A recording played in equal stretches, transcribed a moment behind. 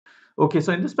Okay,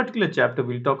 so in this particular chapter,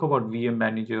 we'll talk about VM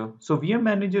Manager. So VM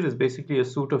Manager is basically a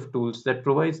suite of tools that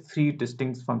provides three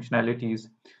distinct functionalities.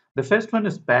 The first one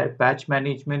is patch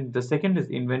management, the second is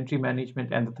inventory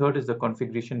management, and the third is the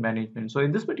configuration management. So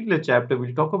in this particular chapter,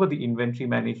 we'll talk about the inventory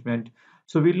management.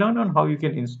 So we'll learn on how you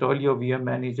can install your VM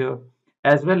Manager,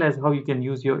 as well as how you can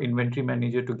use your inventory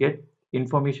manager to get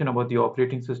information about the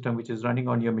operating system which is running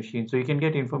on your machine. So you can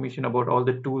get information about all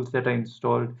the tools that are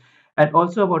installed and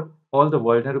also about all the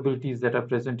vulnerabilities that are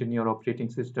present in your operating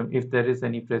system, if there is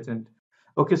any present.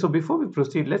 Okay, so before we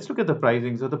proceed, let's look at the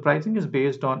pricing. So the pricing is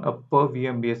based on a per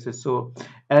VM basis. So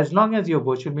as long as your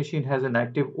virtual machine has an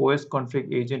active OS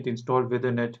config agent installed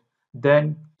within it,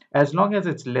 then as long as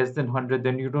it's less than 100,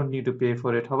 then you don't need to pay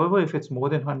for it. However, if it's more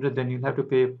than 100, then you'll have to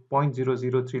pay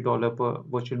 $0.003 per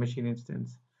virtual machine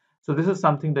instance. So this is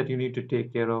something that you need to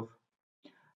take care of.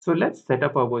 So let's set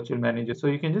up our virtual manager. So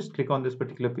you can just click on this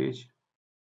particular page.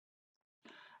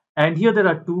 And here there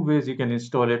are two ways you can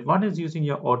install it. One is using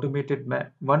your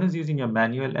one is using your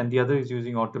manual, and the other is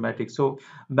using automatic. So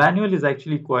manual is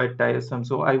actually quite tiresome.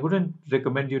 So I wouldn't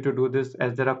recommend you to do this,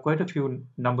 as there are quite a few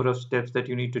number of steps that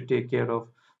you need to take care of.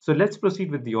 So let's proceed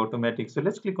with the automatic. So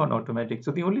let's click on automatic.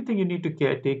 So the only thing you need to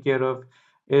take care of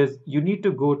is you need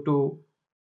to go to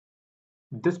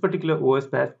this particular OS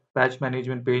patch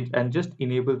management page and just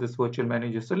enable this virtual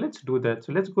manager. So let's do that.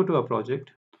 So let's go to our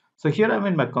project. So here I'm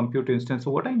in my computer instance.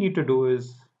 So what I need to do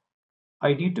is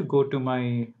I need to go to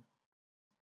my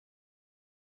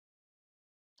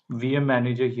VM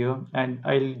manager here, and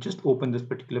I'll just open this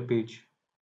particular page.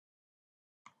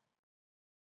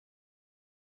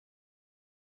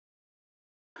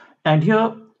 And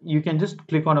here you can just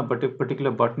click on a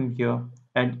particular button here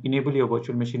and enable your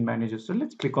virtual machine manager. So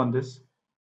let's click on this.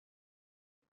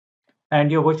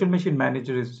 And your virtual machine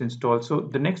manager is installed. So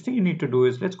the next thing you need to do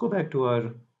is let's go back to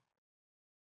our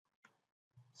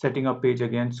setting up page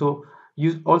again. So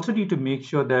you also need to make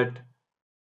sure that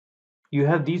you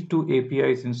have these two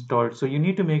APIs installed. So you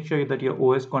need to make sure that your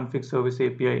OS config service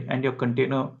API and your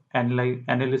container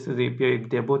analysis API,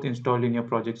 they're both installed in your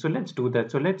project. So let's do that.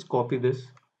 So let's copy this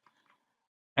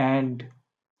and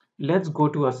let's go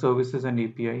to our services and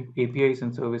APIs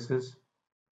and services.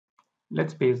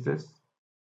 Let's paste this.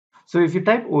 So if you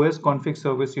type OS config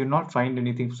service, you'll not find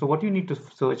anything. So what you need to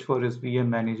search for is VM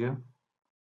manager.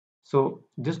 So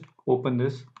just open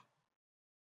this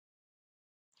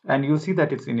and you'll see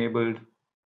that it's enabled.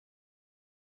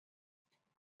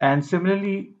 And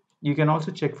similarly, you can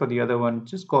also check for the other one.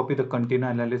 Just copy the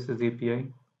container analysis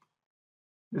API.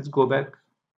 Let's go back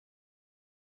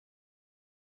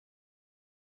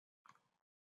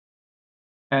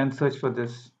and search for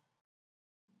this.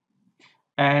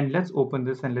 And let's open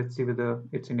this and let's see whether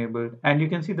it's enabled. And you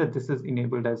can see that this is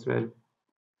enabled as well.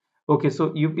 Okay,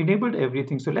 so you've enabled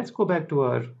everything. So let's go back to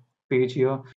our page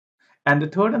here. And the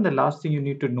third and the last thing you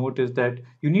need to note is that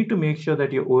you need to make sure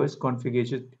that your OS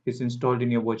configuration is installed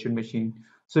in your virtual machine.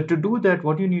 So to do that,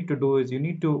 what you need to do is you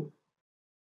need to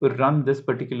run this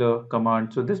particular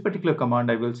command. So this particular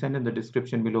command I will send in the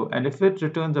description below. And if it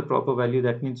returns a proper value,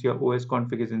 that means your OS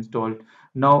config is installed.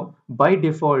 Now, by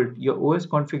default, your OS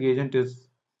config agent is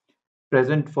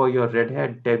present for your Red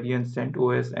Hat, Debian,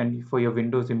 CentOS, and for your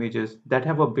Windows images that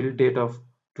have a build date of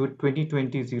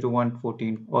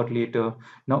 2020-01-14 or later.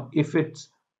 Now, if it's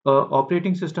a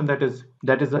operating system that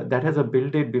has a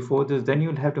build date before this, then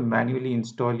you'll have to manually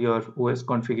install your OS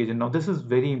config agent. Now, this is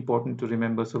very important to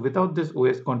remember. So, without this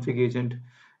OS config agent,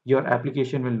 your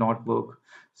application will not work.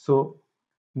 So,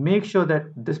 make sure that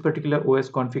this particular OS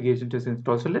config agent is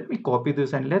installed. So let me copy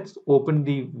this and let's open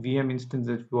the VM instance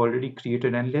that we already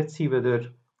created and let's see whether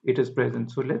it is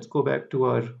present. So let's go back to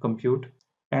our compute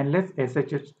and let's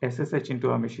SSH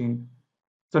into our machine.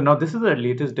 So now this is our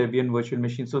latest Debian virtual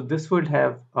machine. So this would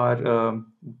have our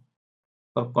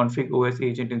a config OS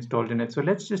agent installed in it. So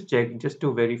let's just check just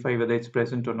to verify whether it's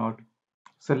present or not.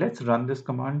 So let's run this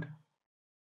command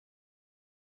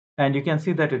and you can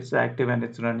see that it's active and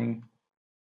it's running.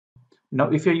 Now,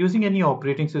 if you're using any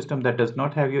operating system that does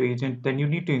not have your agent, then you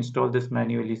need to install this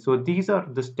manually. So these are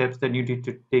the steps that you need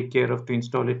to take care of to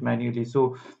install it manually.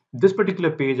 So this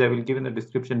particular page I will give in the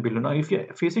description below. Now, if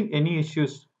you're facing any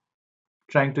issues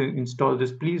trying to install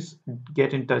this, please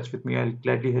get in touch with me. I'll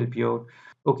gladly help you out.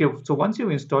 Okay, so once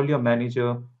you install your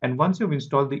manager and once you've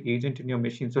installed the agent in your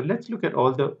machine, so let's look at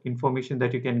all the information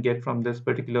that you can get from this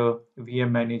particular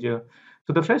VM manager.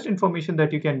 So the first information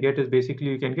that you can get is basically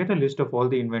you can get a list of all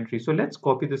the inventory. So let's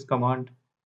copy this command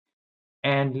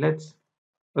and let's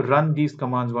run these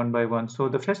commands one by one. So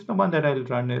the first command that I'll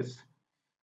run is,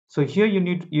 so here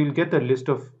you'll get the list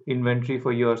of inventory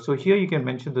for yours. So here you can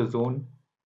mention the zone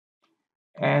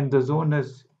and the zone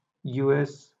is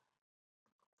US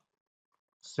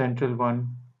Central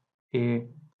 1 A,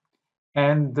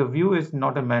 and the view is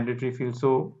not a mandatory field,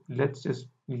 so let's just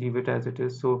leave it as it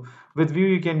is. So with view,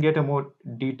 you can get a more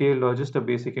detailed or just a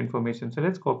basic information. So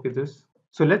let's copy this.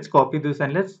 So let's copy this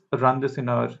and let's run this in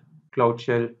our Cloud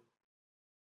Shell.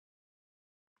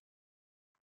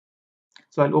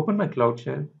 So I'll open my Cloud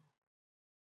Shell.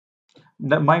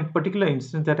 My particular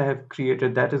instance that I have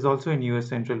created, that is also in US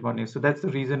Central 1A. So that's the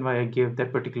reason why I gave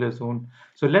that particular zone.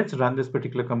 So let's run this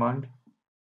particular command.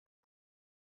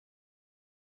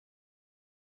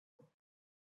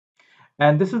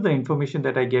 And this is the information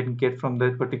that I get from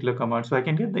that particular command. So I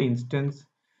can get the instance,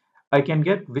 I can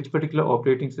get which particular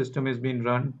operating system is being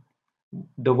run,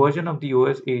 the version of the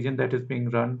OS agent that is being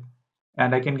run,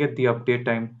 and I can get the update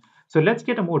time. So let's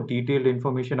get a more detailed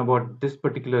information about this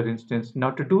particular instance. Now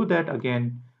to do that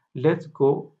again, let's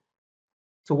go.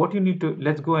 So what you need to,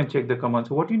 let's go and check the command.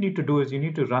 So what you need to do is you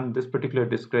need to run this particular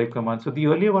describe command. So the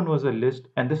earlier one was a list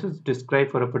and this is describe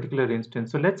for a particular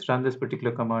instance. So let's run this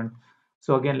particular command.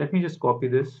 So again, let me just copy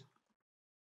this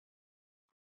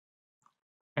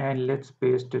and let's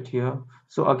paste it here.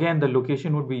 So again, the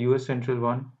location would be US Central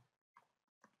 1.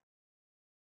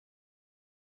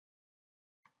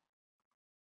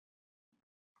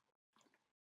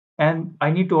 And I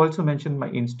need to also mention my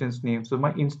instance name. So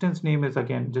my instance name is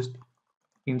again just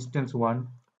instance 1.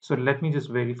 So let me just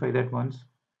verify that once.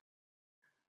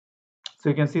 So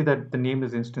you can see that the name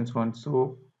is instance 1.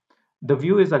 So the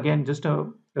view is again just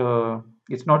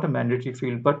it's not a mandatory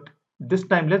field, but this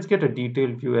time let's get a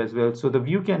detailed view as well. So the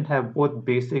view can have both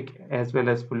basic as well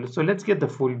as full. So let's get the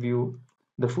full view,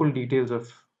 the full details of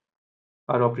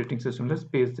our operating system. Let's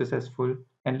paste this as full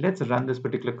and let's run this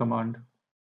particular command.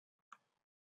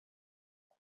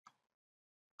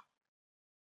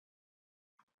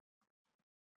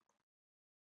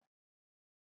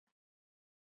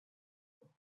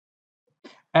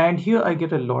 And here I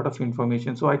get a lot of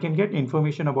information. So I can get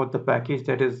information about the package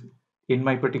that is in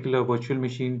my particular virtual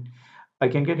machine. I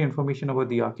can get information about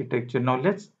the architecture. Now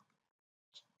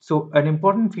so an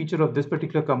important feature of this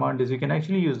particular command is you can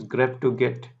actually use grep to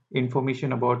get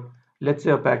information about, let's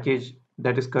say, a package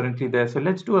that is currently there. So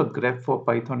let's do a grep for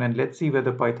Python and let's see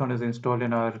whether Python is installed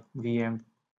in our VM.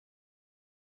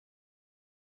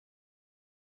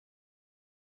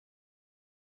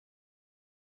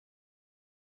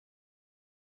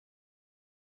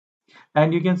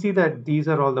 And you can see that these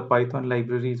are all the Python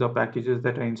libraries or packages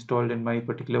that are installed in my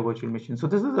particular virtual machine. So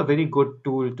this is a very good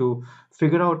tool to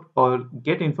figure out or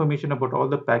get information about all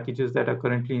the packages that are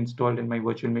currently installed in my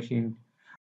virtual machine.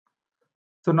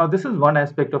 So now this is one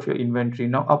aspect of your inventory.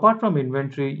 Now, apart from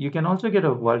inventory, you can also get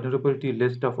a vulnerability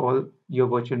list of all your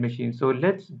virtual machines. So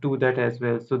let's do that as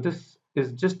well. So this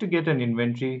is just to get an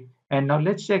inventory. And now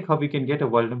let's check how we can get a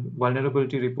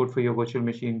vulnerability report for your virtual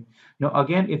machine. Now,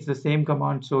 again, it's the same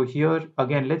command. So here,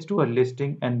 again, let's do a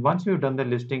listing. And once we've done the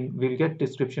listing, we'll get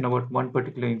description about one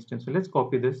particular instance. So let's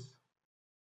copy this.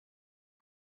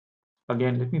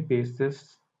 Again, let me paste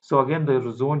this. So again,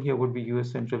 the zone here would be US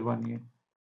Central 1 here.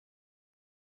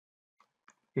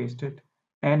 Paste it.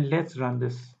 And let's run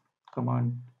this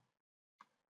command.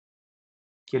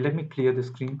 Okay, let me clear the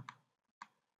screen.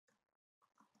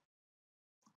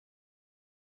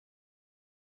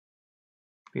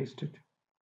 Paste it.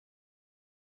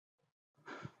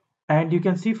 And you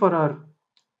can see for our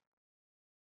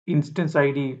instance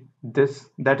ID,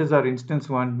 that is our instance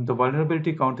one, the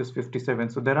vulnerability count is 57.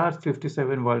 So there are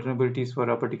 57 vulnerabilities for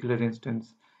a particular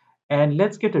instance. And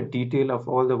let's get a detail of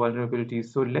all the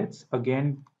vulnerabilities. So let's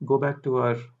again go back to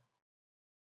our,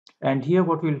 and here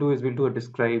what we'll do is we'll do a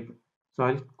describe. So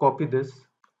I'll copy this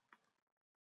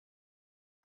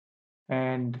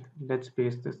and let's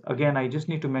paste this. Again, I just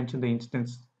need to mention the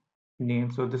instance name.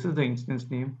 So this is the instance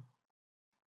name,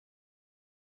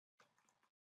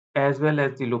 as well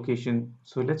as the location.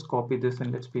 So let's copy this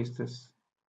and let's paste this.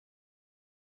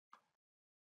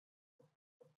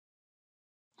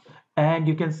 And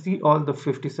you can see all the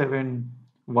 57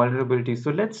 vulnerabilities.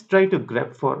 So let's try to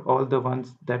grep for all the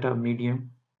ones that are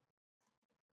medium.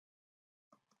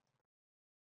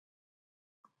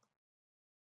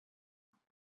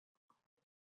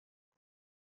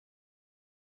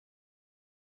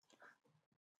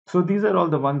 So these are all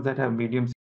the ones that have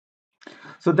medium.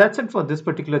 So that's it for this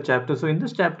particular chapter. So in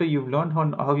this chapter, you've learned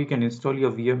how you can install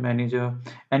your VM manager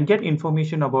and get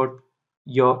information about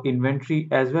your inventory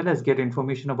as well as get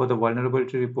information about the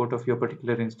vulnerability report of your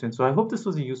particular instance. So I hope this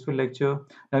was a useful lecture.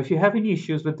 Now, if you have any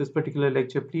issues with this particular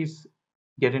lecture, please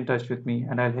get in touch with me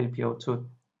and I'll help you out. So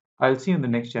I'll see you in the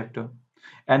next chapter.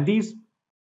 And these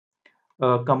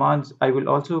commands, I will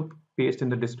also paste in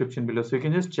the description below. So you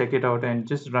can just check it out and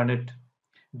just run it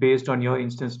based on your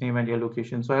instance name and your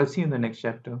location. So I'll see you in the next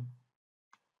chapter.